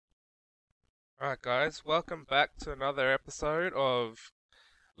Alright guys, welcome back to another episode of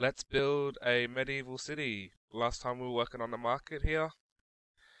Let's Build a Medieval City. Last time we were working on the market here.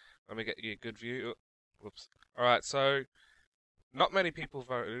 Let me get you a good view. Whoops. Alright, so not many people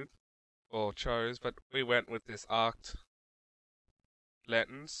voted or chose, but we went with this arced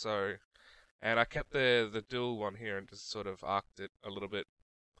lanterns, and I kept the dual one here and just sort of arced it a little bit.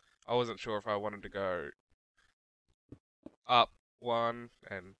 I wasn't sure if I wanted to go up one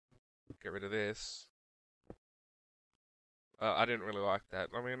and get rid of this. I didn't really like that.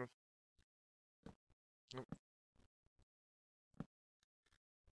 I mean,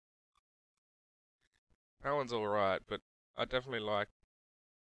 that one's alright, but I definitely like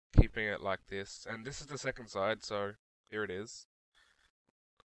keeping it like this. And this is the second side, so here it is.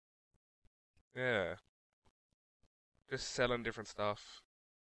 Yeah, just selling different stuff.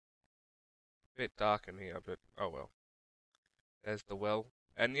 Bit dark in here, but oh well. There's the well.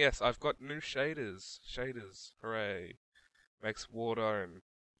 And yes, I've got new shaders. Shaders, hooray. Makes water and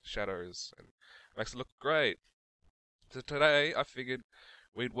shadows and makes it look great. So today I figured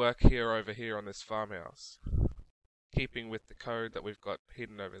we'd work here over here on this farmhouse. Keeping with the code that we've got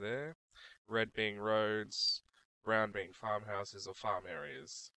hidden over there. Red being roads, brown being farmhouses or farm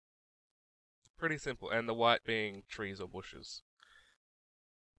areas. Pretty simple. And the white being trees or bushes.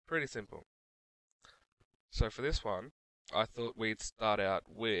 Pretty simple. So for this one, I thought we'd start out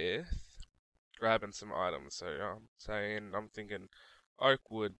with grabbing some items. So I'm thinking oak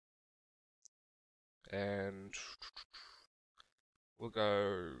wood, and we'll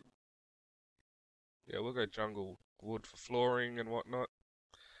go, we'll go jungle wood for flooring and whatnot.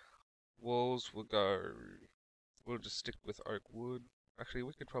 Walls, we'll just stick with oak wood. Actually,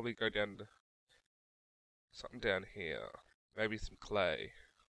 we could probably go down to something down here. Maybe some clay.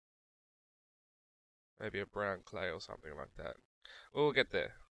 Maybe a brown clay or something like that. We'll get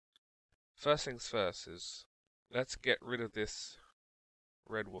there. First things first is, let's get rid of this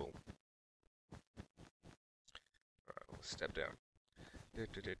red wool. Alright, we'll step down. And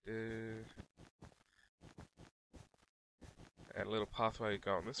a little pathway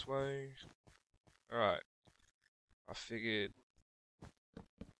going this way. Alright, I figured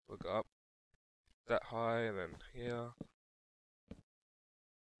we'll go up that high and then here.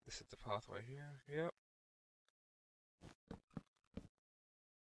 This is the pathway here. Yep.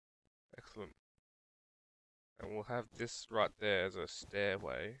 Excellent. And we'll have this right there as a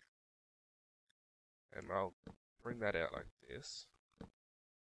stairway. And I'll bring that out like this.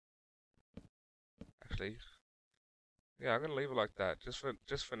 Actually, yeah, I'm gonna leave it like that, just for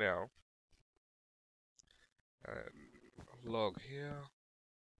now. And log here,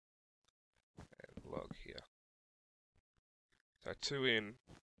 and log here. So 2 in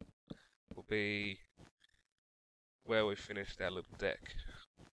will be where we finished our little deck.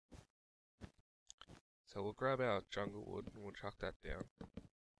 So we'll grab our jungle wood and we'll chuck that down.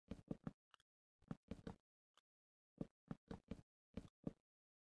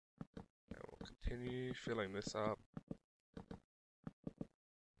 And we'll continue filling this up.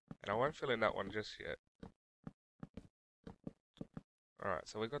 And I won't fill in that one just yet. Alright,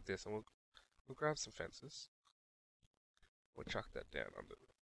 so we got this, and we'll grab some fences. We'll chuck that down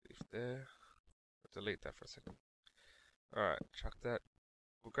underneath there. Delete that for a second. Alright, chuck that.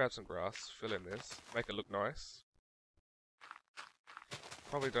 We'll grab some grass, fill in this, make it look nice.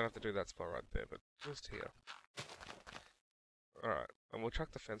 Probably don't have to do that spot right there, but just here. Alright, and we'll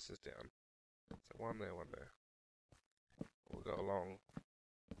chuck the fences down. So one there, one there. We'll go along.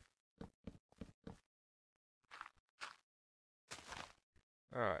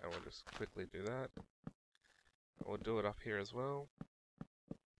 Alright, and we'll just quickly do that. And we'll do it up here as well.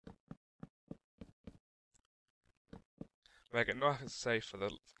 Make it nice and safe for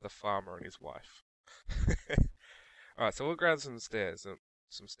the farmer and his wife. Alright, so we'll grab some stairs.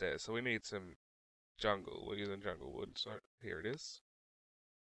 So we need some jungle. We're using jungle wood, so here it is.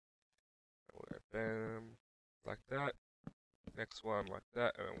 And we'll go bam, like that. Next one like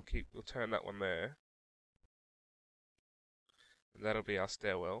that, and then we'll turn that one there. And that'll be our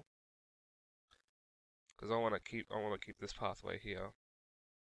stairwell. Because I wanna keep this pathway here.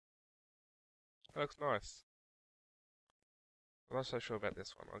 That looks nice. I'm not so sure about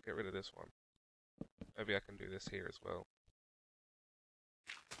this one. I'll get rid of this one. Maybe I can do this here as well.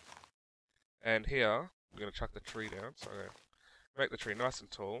 And here, I'm going to chuck the tree down. So I'm going to make the tree nice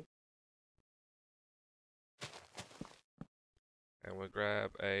and tall. And we'll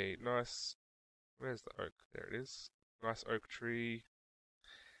grab a nice... Where's the oak? There it is. Nice oak tree.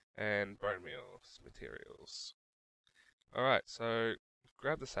 And bone meal materials. Alright, so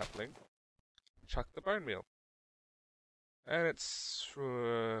grab the sapling. Chuck the bone meal. And it's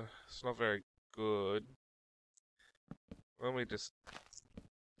not very good when we just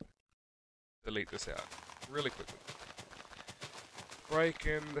delete this out really quickly. Break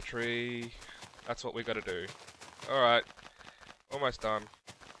in the tree. That's what we gotta do. Alright, almost done.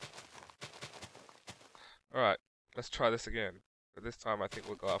 Alright, let's try this again. But this time I think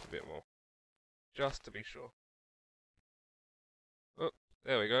we'll go up a bit more. Just to be sure. Oh,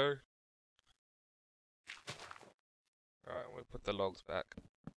 there we go. Alright, we'll put the logs back.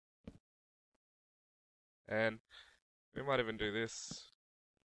 And we might even do this.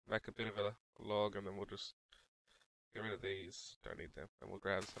 Make a bit of a log and then we'll just get rid of these. Don't need them. And we'll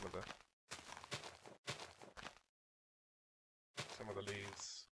grab some of the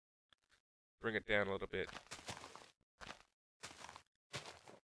leaves. Bring it down a little bit.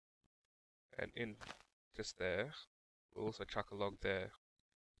 And in just there, we'll also chuck a log there.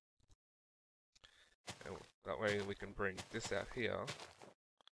 And that way we can bring this out here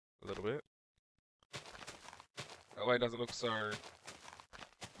a little bit. That way it doesn't look so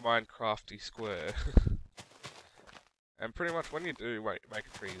Minecrafty square. And pretty much when you do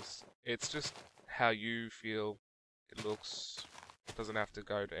make trees, it's just how you feel it looks. It doesn't have to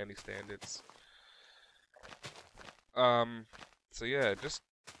go to any standards. So yeah, just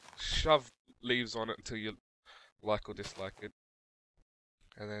shove leaves on it until you like or dislike it.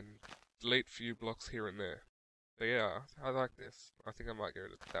 And then delete a few blocks here and there. But yeah, I like this. I think I might get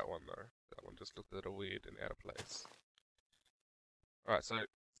rid of that one though. That one just looked a little weird and out of place. Alright, so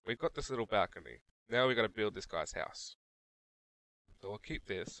we've got this little balcony. Now we've got to build this guy's house. So we'll keep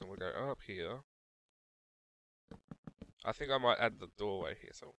this and we'll go up here. I think I might add the doorway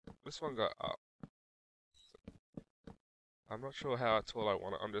here. So this one go up. I'm not sure how tall I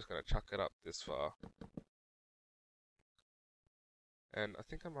want it. I'm just going to chuck it up this far. And I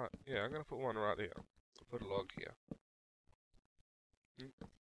think I might, yeah, I'm going to put one right here. I'll put a log here.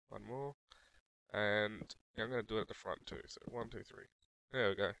 One more. And yeah, I'm going to do it at the front too. So 1, 2, 3. There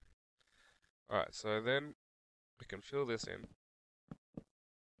we go. Alright, so then we can fill this in.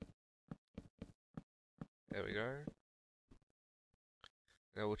 There we go.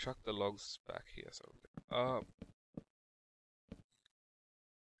 Now we'll chuck the logs back here. So up.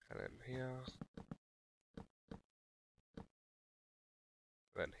 And then here.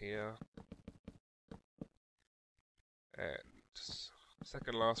 Then here. And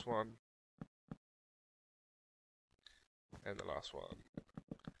second last one. And the last one.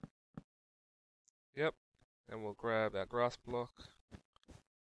 Yep. And we'll grab our grass block.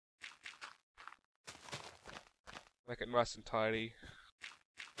 Make it nice and tidy.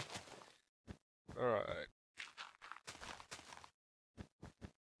 Alright.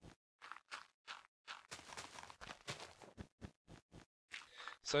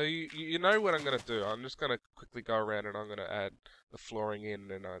 So you know what I'm going to do. I'm just going to quickly go around and I'm going to add the flooring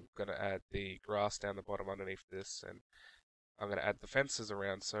in and I'm going to add the grass down the bottom underneath this and I'm going to add the fences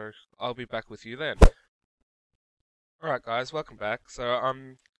around. So I'll be back with you then. Alright guys, welcome back. So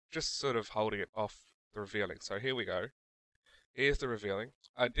I'm just sort of holding it off the revealing. So here we go. Here's the revealing.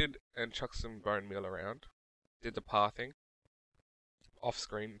 I did and chuck some bone meal around. Did the pathing. Off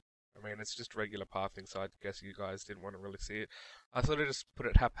screen. I mean, it's just regular pathing, so I guess you guys didn't want to really see it. I sort of just put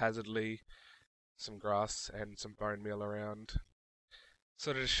it haphazardly, some grass and some bone meal around.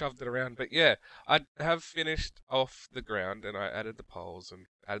 Sort of just shoved it around, but yeah, I have finished off the ground and I added the poles and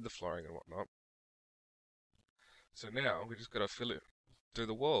added the flooring and whatnot. So now we just gotta fill it, do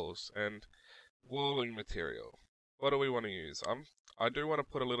the walls and walling material. What do we want to use? I do want to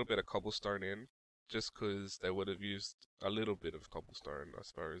put a little bit of cobblestone in. Just because they would have used a little bit of cobblestone, I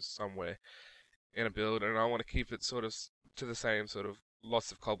suppose, somewhere in a build, and I want to keep it sort of to the same sort of lots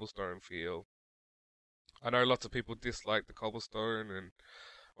of cobblestone feel. I know lots of people dislike the cobblestone and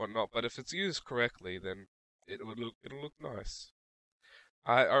whatnot, but if it's used correctly, then it'll look nice.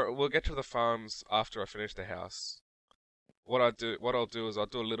 We'll get to the farms after I finish the house. What I'll do is I'll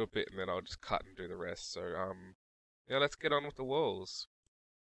do a little bit and then I'll just cut and do the rest. So yeah, let's get on with the walls.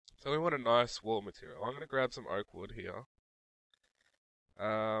 So we want a nice wall material. I'm going to grab some oak wood here.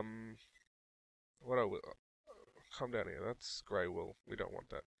 What I will come down here. That's grey wool. We don't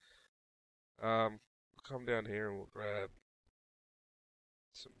want that. Come down here and we'll grab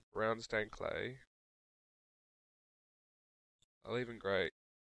some brown stained clay. I'll even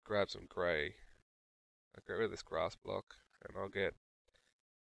grab some grey. I'll get rid of this grass block and I'll get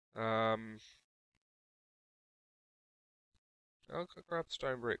I'll grab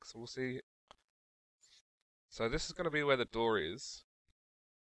stone bricks. We'll see. So this is going to be where the door is.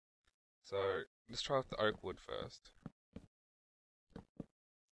 So let's try with the oak wood first.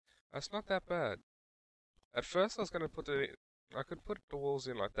 That's not that bad. At first I was going to put it I could put the walls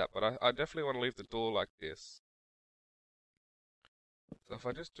in like that, but I definitely want to leave the door like this. So if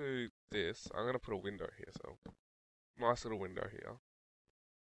I just do this, I'm going to put a window here, so nice little window here.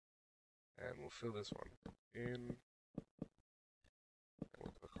 And we'll fill this one in, and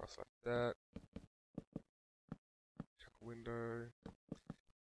we'll go across like that. Check a window.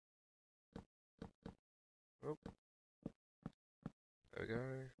 Oh, there we go.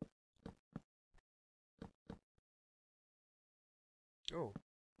 Oh,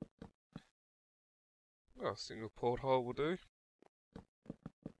 well, a single porthole will do.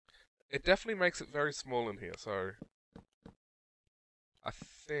 It definitely makes it very small in here, so I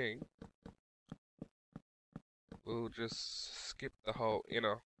think we'll just skip the whole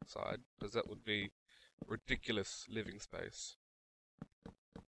inner side, because that would be ridiculous living space.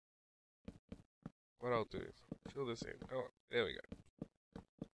 What I'll do is fill this in. Oh, there we go.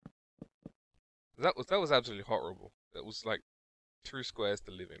 That was absolutely horrible. That was like 2 squares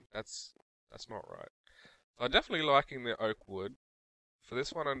to live in. That's not right. So I'm definitely liking the oak wood. For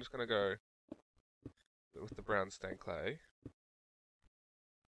this one, I'm just gonna go with the brown stained clay.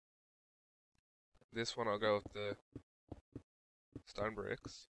 This one I'll go with the stone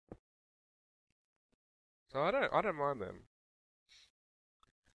bricks. So I don't mind them.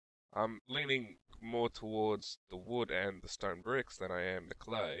 I'm leaning more towards the wood and the stone bricks than I am the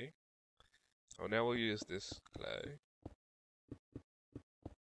clay. So now we'll use this clay.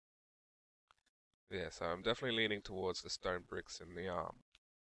 Yeah, so I'm definitely leaning towards the stone bricks and the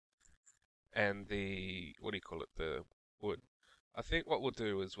and the, what do you call it, the wood. I think what we'll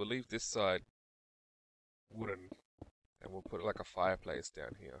do is we'll leave this side wooden and we'll put like a fireplace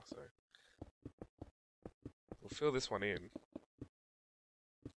down here. So we'll fill this one in.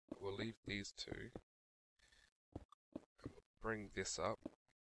 We'll leave these two. And we'll bring this up.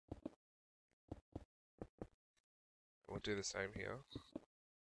 We'll do the same here.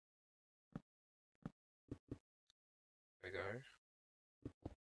 There we go.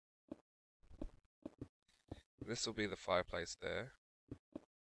 This will be the fireplace there.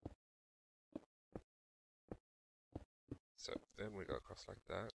 So then we go across like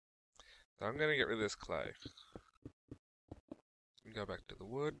that. So I'm going to get rid of this clay. And go back to the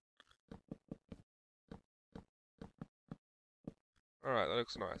wood. Alright, that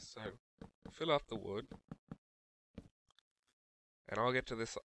looks nice. So fill up the wood. And I'll get to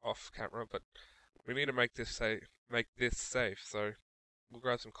this off camera, but we need to make this safe, so we'll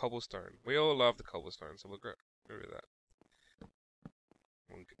grab some cobblestone. We all love the cobblestone, so we'll get rid of that.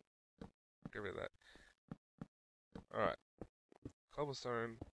 We'll get rid of that. Alright.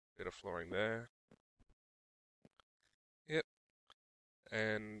 Cobblestone, bit of flooring there. Yep.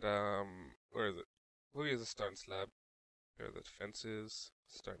 And where is it? We'll use a stone slab. There are the fences,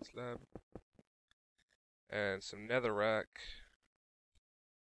 stone slab. And some netherrack.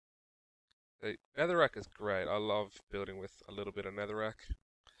 The netherrack is great. I love building with a little bit of netherrack.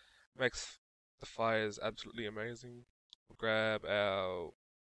 Makes the fires absolutely amazing. We'll grab our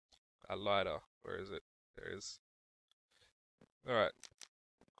lighter. Where is it? There it is. Alright.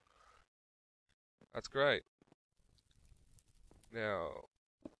 That's great. Now,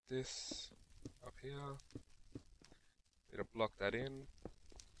 this up here. Need to block that in.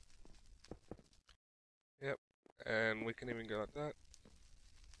 Yep. And we can even go like that.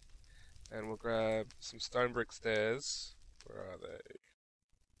 And we'll grab some stone brick stairs. Where are they?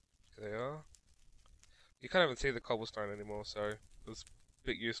 There they are. You can't even see the cobblestone anymore, so it was a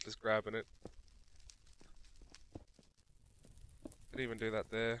bit useless grabbing it. Could even do that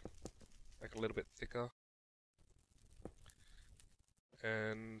there. Make it a little bit thicker.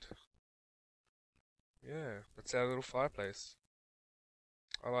 And yeah, that's our little fireplace.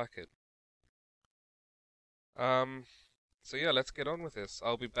 I like it. So yeah, let's get on with this.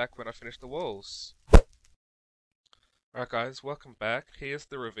 I'll be back when I finish the walls. Alright guys, welcome back. Here's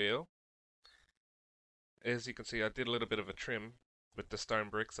the reveal. As you can see, I did a little bit of a trim with the stone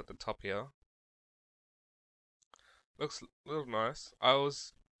bricks at the top here. Looks a little nice. I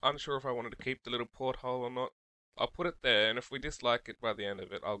was unsure if I wanted to keep the little porthole or not. I'll put it there, and if we dislike it by the end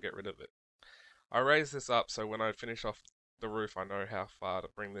of it, I'll get rid of it. I raised this up so when I finish off the roof, I know how far to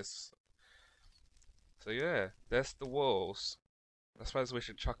bring this. So yeah, that's the walls. I suppose we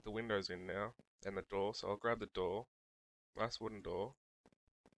should chuck the windows in now, and the door, so I'll grab the door. Nice wooden door.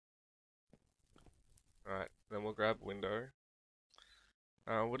 Alright, then we'll grab window.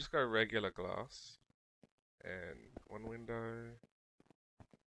 We'll just go regular glass. And one window,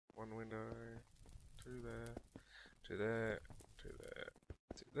 two there, two there, two there,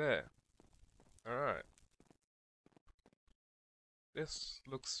 two there. Alright. This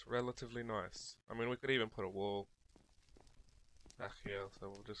looks relatively nice. I mean, we could even put a wall back here, so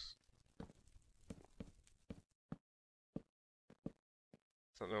we'll just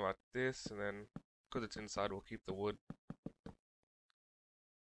something like this, and then because it's inside, we'll keep the wood.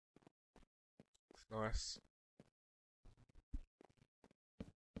 It's nice.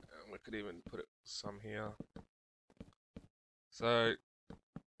 And we could even put it some here. So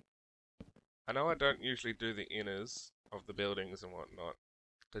I know I don't usually do the inners of the buildings and whatnot,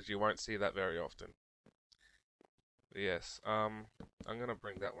 because you won't see that very often. But yes, I'm gonna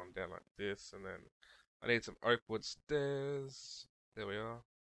bring that one down like this, and then I need some oak wood stairs. There we are.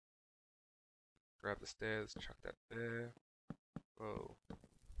 Grab the stairs, chuck that there. Whoa,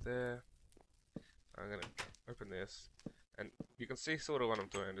 there. I'm gonna open this, and you can see sort of what I'm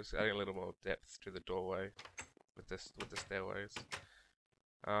doing, just adding a little more depth to the doorway with the stairways.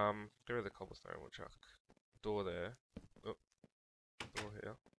 Get rid of the cobblestone, we'll chuck door there. Oh, door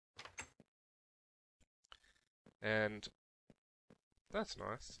here. And that's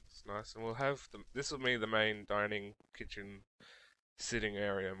nice. It's nice, and we'll have this will be the main dining, kitchen, sitting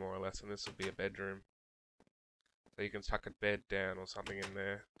area more or less, and this will be a bedroom. So you can tuck a bed down or something in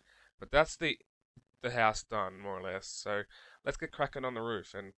there. But that's the house done more or less. So let's get cracking on the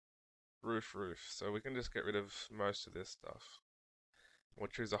roof and roof. So we can just get rid of most of this stuff. We'll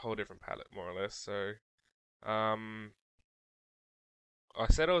choose a whole different palette more or less. So I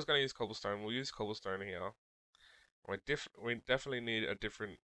said I was going to use cobblestone. We'll use cobblestone here. We definitely need a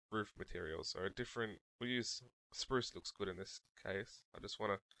different roof material. So we'll use spruce. Looks good in this case. I just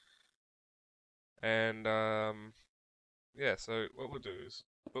want to, and yeah. So what we'll do is,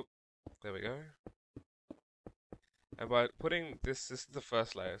 oh, there we go. And by putting this is the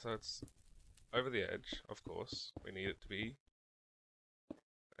first layer, so it's over the edge. Of course, we need it to be,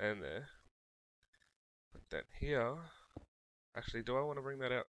 and there. But then here, actually, do I want to bring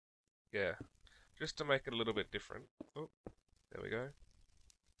that out? Yeah, just to make it a little bit different. Oh, there we go.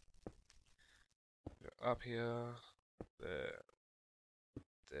 Go up here,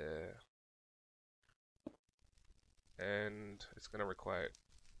 there, and it's going to require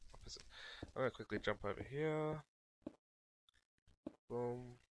opposite. I'm going to quickly jump over here.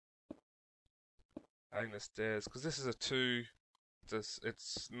 Boom. Adding the stairs, because this is a 2.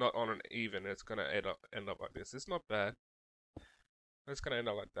 It's not on an even. It's going to end up like this. It's not bad. It's going to end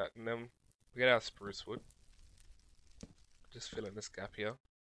up like that, and then we get our spruce wood. Just fill in this gap here.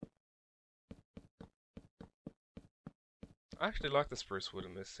 I actually like the spruce wood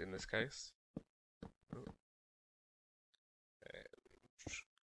in this case.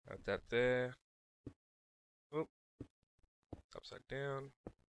 Add that there. Oh, upside down.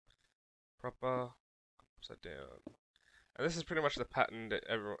 Proper. Upside down. And this is pretty much the pattern that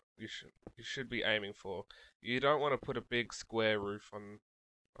you should be aiming for. You don't want to put a big square roof on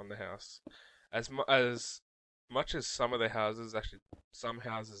the house. As much as some of the houses, actually some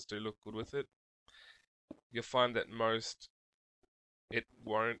houses do look good with it, you'll find that it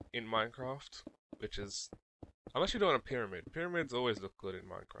won't in Minecraft, which is unless you're doing a pyramid. Pyramids always look good in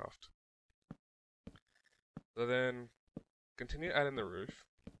Minecraft. So then continue adding the roof.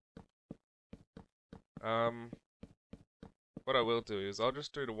 What I will do is I'll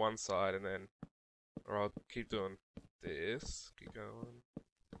just do to one side and then, or I'll keep doing this, keep going.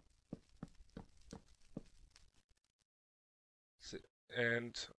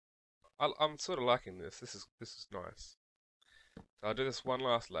 And I'm sort of liking this. This is nice. So I'll do this one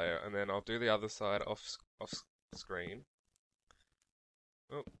last layer and then I'll do the other side off screen.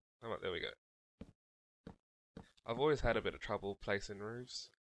 Oh, there we go. I've always had a bit of trouble placing roofs.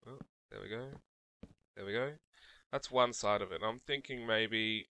 Oh, there we go. There we go. That's one side of it. I'm thinking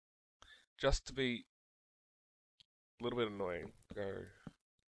maybe, just to be a little bit annoying, go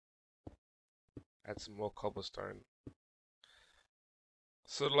add some more cobblestone.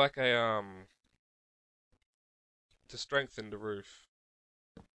 Sort of like a, to strengthen the roof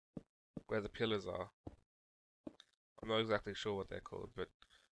where the pillars are. I'm not exactly sure what they're called, but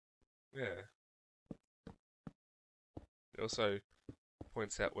yeah. It also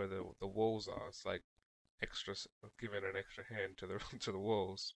points out where the walls are. It's like giving an extra hand to the to the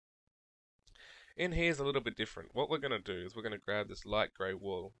walls. In here is a little bit different. What we're going to do is we're going to grab this light grey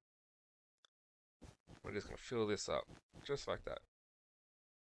wall. We're just going to fill this up, just like that.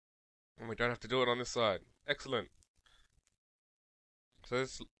 And we don't have to do it on this side. Excellent. So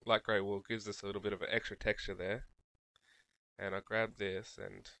this light grey wall gives us a little bit of an extra texture there. And I grab this,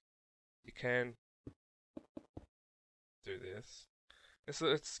 and you can do this.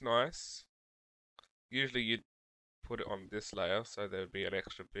 It's nice. Usually you'd put it on this layer, so there would be an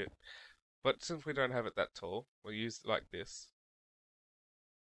extra bit. But since we don't have it that tall, we'll use it like this.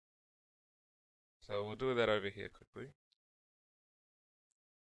 So we'll do that over here quickly.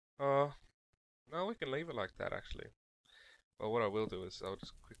 Oh, no, we can leave it like that actually. Well, what I will do is I'll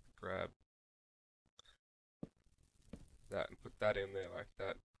just quickly grab that and put that in there like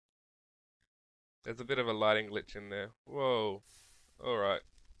that. There's a bit of a lighting glitch in there. Whoa. Alright.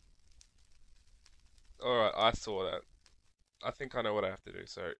 Alright, I saw that. I think I know what I have to do.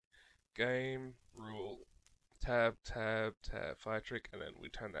 So, game, rule, tab, tab, tab, fire trick, and then we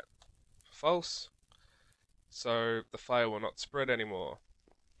turn that false. So, the fire will not spread anymore.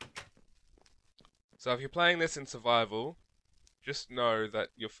 So if you're playing this in survival, just know that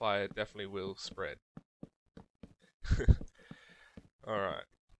your fire definitely will spread. Alright.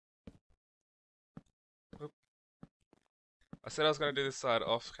 I said I was going to do this side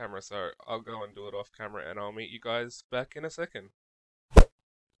off camera, so I'll go and do it off camera and I'll meet you guys back in a second.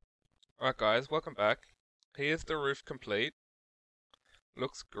 Alright guys, welcome back. Here's the roof complete.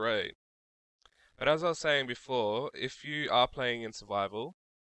 Looks great. But as I was saying before, if you are playing in survival,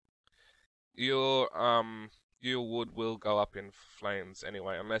 your wood will go up in flames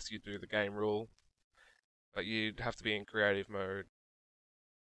anyway, unless you do the game rule. But you'd have to be in creative mode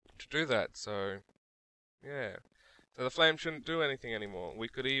to do that, so yeah. So the flame shouldn't do anything anymore. We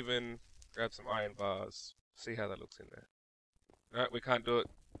could even grab some iron bars, see how that looks in there. No, we can't do it.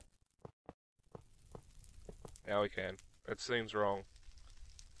 Now we can. It seems wrong.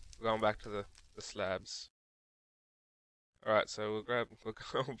 We're going back to the slabs. Alright, so we'll go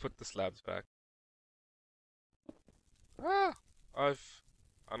and put the slabs back. Ah! I've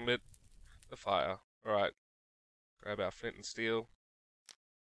unlit the fire. Alright, grab our flint and steel.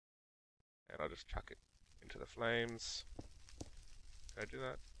 And I'll just chuck it into the flames. Can I do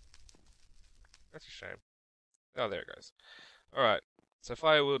that? That's a shame. Oh, there it goes. Alright, so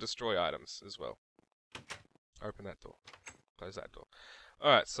fire will destroy items as well. Open that door. Close that door.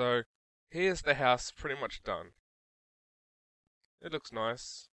 Alright, so here's the house pretty much done. It looks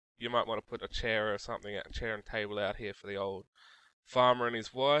nice. You might want to put a chair or something, a chair and table out here for the old farmer and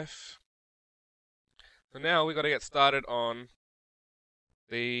his wife. So now we got to get started on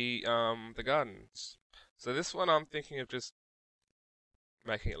the gardens. So this one I'm thinking of just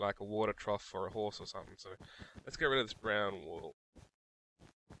making it like a water trough for a horse or something. So let's get rid of this brown wool.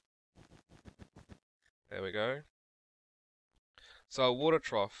 There we go. So a water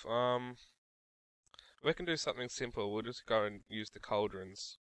trough. We can do something simple. We'll just go and use the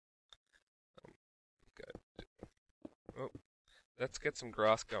cauldrons. Oh, let's get some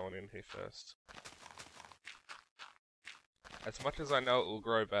grass going in here first. As much as I know it will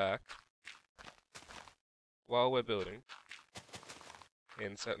grow back while we're building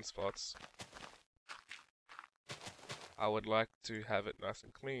in certain spots, I would like to have it nice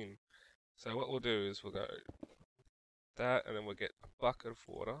and clean. So what we'll do is we'll go that, and then we'll get a bucket of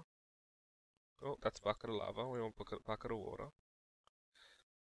water. Oh, that's a bucket of lava. We want a bucket of water.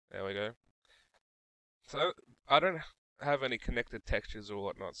 There we go. So I don't have any connected textures or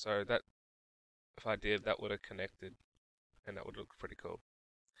whatnot, so that if I did, that would have connected, and that would look pretty cool.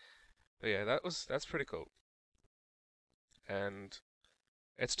 But yeah, that's pretty cool. And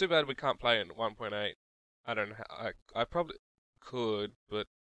it's too bad we can't play in 1.8. I don't know. I probably could, but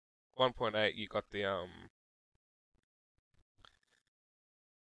 1.8 you got the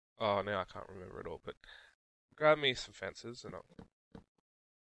Oh, now I can't remember it all. But grab me some fences and I'll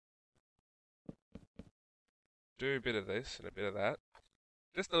do a bit of this and a bit of that.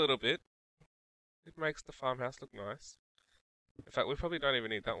 Just a little bit. It makes the farmhouse look nice. In fact, we probably don't even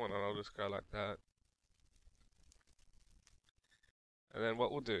need that one, and I'll just go like that. And then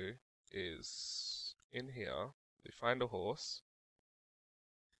what we'll do is, in here, we find a horse.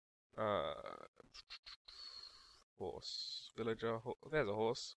 Horse. Villager. There's a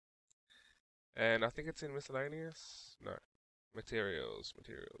horse. And I think it's in miscellaneous? No. Materials.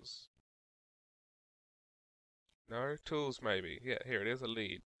 No? Tools, maybe. Yeah, here it is, a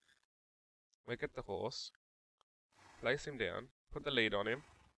lead. We get the horse. Place him down. Put the lead on him.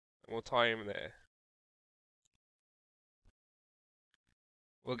 And we'll tie him there.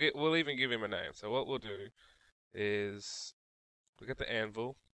 We'll even give him a name. So what we'll do is we get the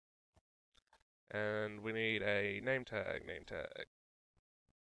anvil, and we need a name tag.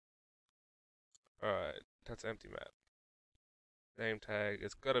 Alright, that's empty map. Name tag,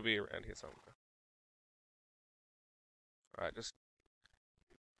 it's gotta be around here somewhere. Alright, just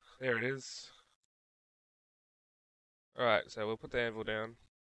there it is. Alright, so we'll put the anvil down,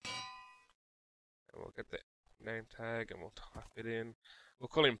 and we'll get the name tag, and we'll type it in. We'll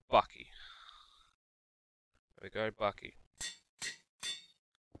call him Bucky. There we go, Bucky.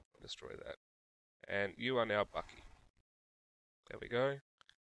 Destroy that. And you are now Bucky. There we go.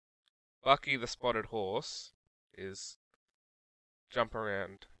 Bucky the spotted horse is jump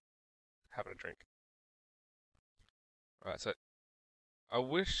around having a drink. Alright, so I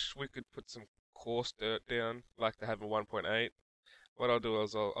wish we could put some coarse dirt down, like they have a 1.8. What I'll do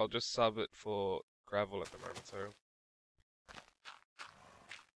is I'll just sub it for gravel at the moment, so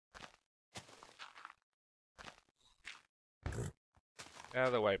out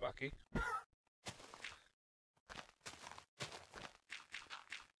of the way, Bucky.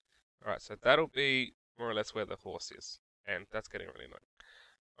 Alright, so that'll be more or less where the horse is. And that's getting really annoying.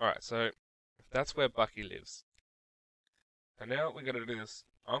 Alright, so that's where Bucky lives. And now we're gonna do this.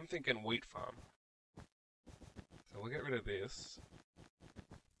 I'm thinking wheat farm. So we'll get rid of this.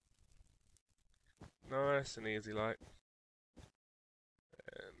 Nice and easy like.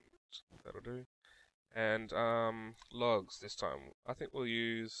 And that'll do. And logs this time. I think we'll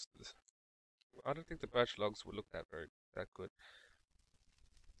use this. I don't think the birch logs will look that good.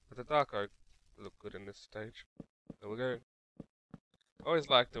 But the dark oak will look good in this stage. There we go. Always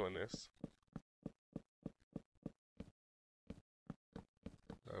like doing this.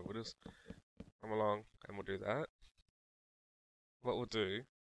 So we'll just come along and we'll do that. What we'll do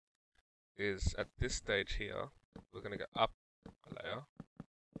is at this stage here, we're going to go up a layer.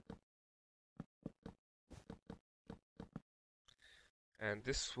 And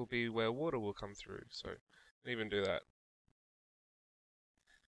this will be where water will come through, so even do that.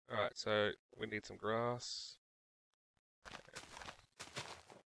 Alright, so we need some grass.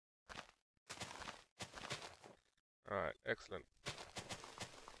 Alright, excellent.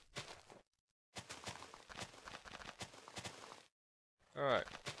 Alright.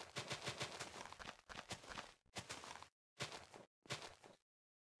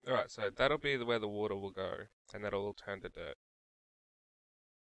 Alright, so that'll be where the water will go, and that'll all turn to dirt.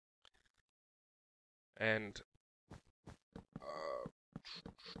 And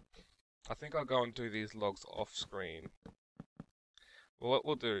I think I'll go and do these logs off screen. Well, what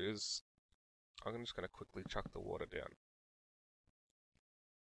we'll do is I'm just going to quickly chuck the water down.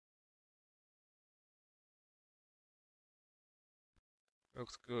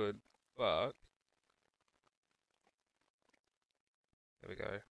 Looks good, but there we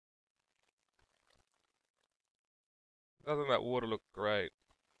go. Doesn't that water look great?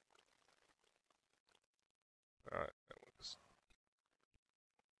 Alright,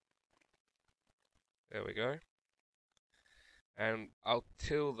 there we go. And I'll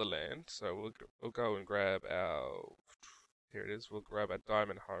till the land, so we'll go and grab our, here it is, we'll grab our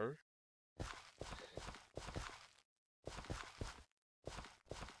diamond hoe.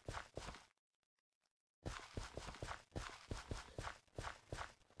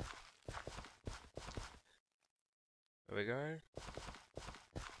 There we go.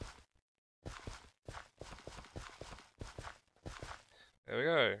 There we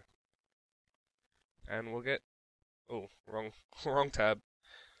go. And we'll get, oh, wrong tab.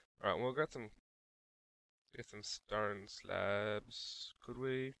 Alright, we'll get some stone slabs. Could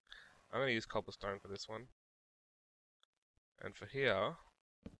we? I'm gonna use cobblestone for this one. And for here,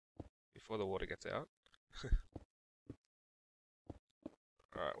 before the water gets out.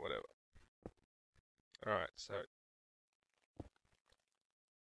 Alright, whatever. Alright, so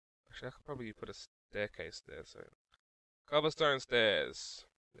actually I could probably put a staircase there, so cobblestone stairs.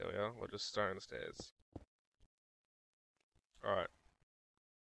 There we are, we'll just stone stairs. Alright.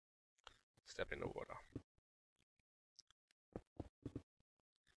 Step in the water.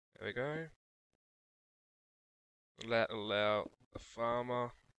 There we go. Allow the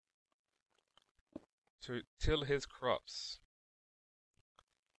farmer to till his crops.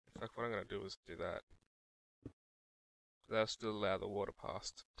 In fact, what I'm going to do is do that. That'll still allow the water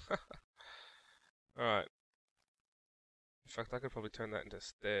past. Alright. In fact, I could probably turn that into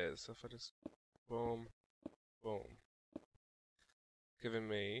stairs. So if I just boom, boom, giving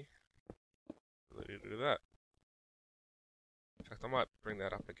me the ability to do that. In fact, I might bring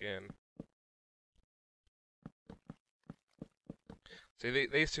that up again. See,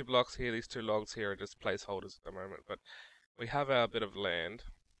 these two blocks here, these two logs here are just placeholders at the moment, but we have our bit of land.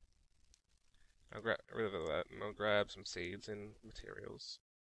 I'll get rid of that, and I'll grab some seeds and materials.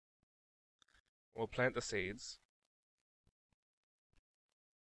 We'll plant the seeds.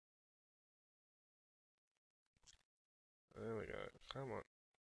 There we go. Come on.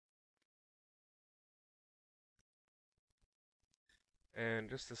 And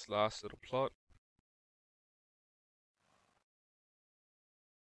just this last little plot.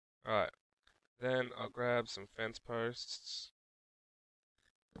 Alright. Then I'll grab some fence posts.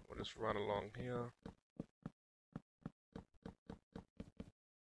 We'll just run along here.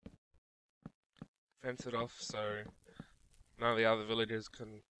 Fence it off so none of the other villagers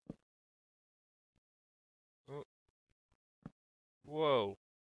can... Oh. Whoa.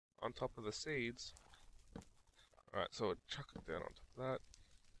 on top of the seeds. Alright, so we'll chuck it down on top of that.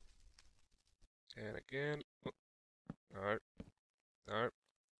 And again. Oh, no. No.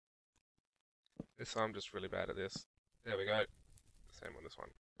 I'm just really bad at this. There we go. Same on this one.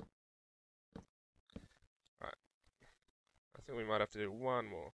 Alright. I think we might have to do one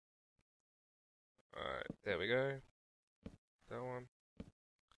more. Alright, there we go. That one.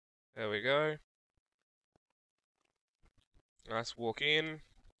 There we go. Nice walk in.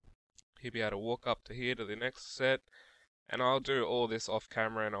 He'll be able to walk up to here to the next set. And I'll do all this off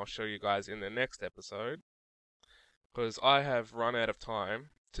camera and I'll show you guys in the next episode. Because I have run out of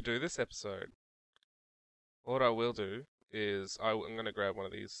time to do this episode. What I will do is I'm going to grab one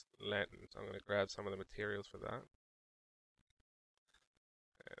of these lanterns. I'm going to grab some of the materials for that.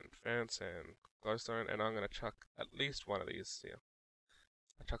 And fence and glowstone. And I'm going to chuck at least one of these here.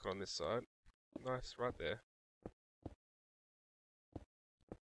 I chuck it on this side. Nice, right there.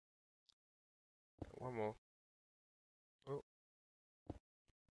 One more. Oh.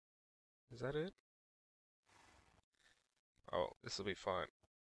 Is that it? Oh, this will be fine.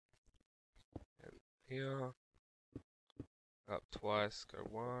 And here. Up twice, go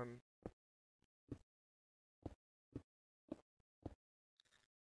one.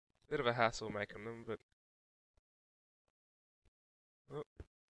 Bit of a hassle making them, but... Oh,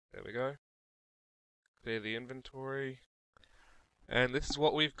 there we go. Clear the inventory. And this is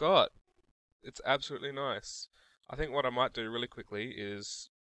what we've got. It's absolutely nice. I think what I might do really quickly is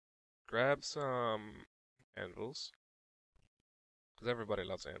grab some anvils. Because everybody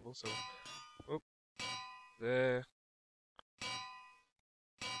loves anvils, so... Oop. There.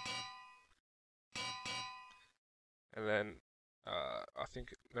 And then, I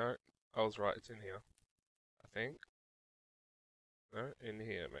think... No, I was right, it's in here. I think. No, in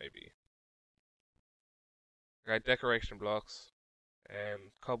here maybe. Okay, decoration blocks.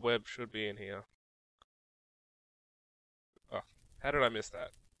 And cobweb should be in here. Oh, how did I miss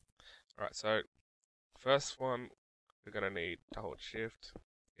that? Alright, so first one we're going to need to hold shift,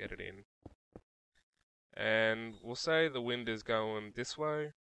 get it in. And we'll say the wind is going this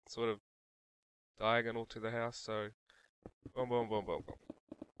way, sort of diagonal to the house, so boom, boom, boom, boom, boom.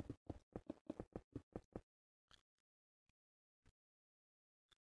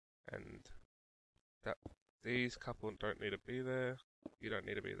 And that these couple don't need to be there. You don't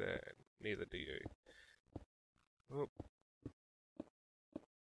need to be there, and neither do you. Oop.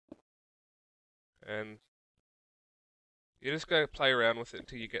 And you just go play around with it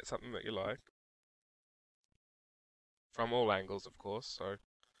until you get something that you like. From all angles, of course, so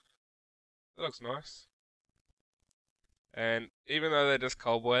that looks nice. And even though they're just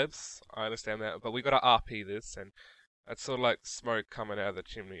cobwebs, I understand that, but we gotta RP this, and that's sort of like smoke coming out of the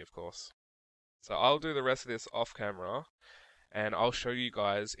chimney, of course. So I'll do the rest of this off camera, and I'll show you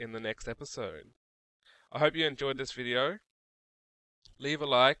guys in the next episode. I hope you enjoyed this video. Leave a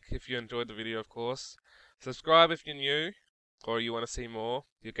like if you enjoyed the video, of course. Subscribe if you're new, or you want to see more.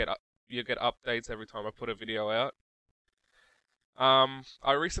 You get updates every time I put a video out.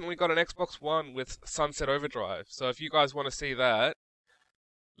 I recently got an Xbox One with Sunset Overdrive, so if you guys want to see that,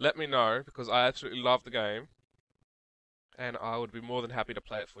 let me know, because I absolutely love the game, and I would be more than happy to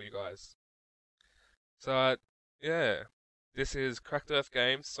play it for you guys. So, yeah, this is Cracked Earth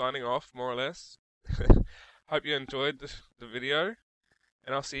Games signing off, more or less. Hope you enjoyed the video,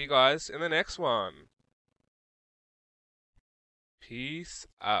 and I'll see you guys in the next one. Peace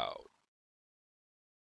out.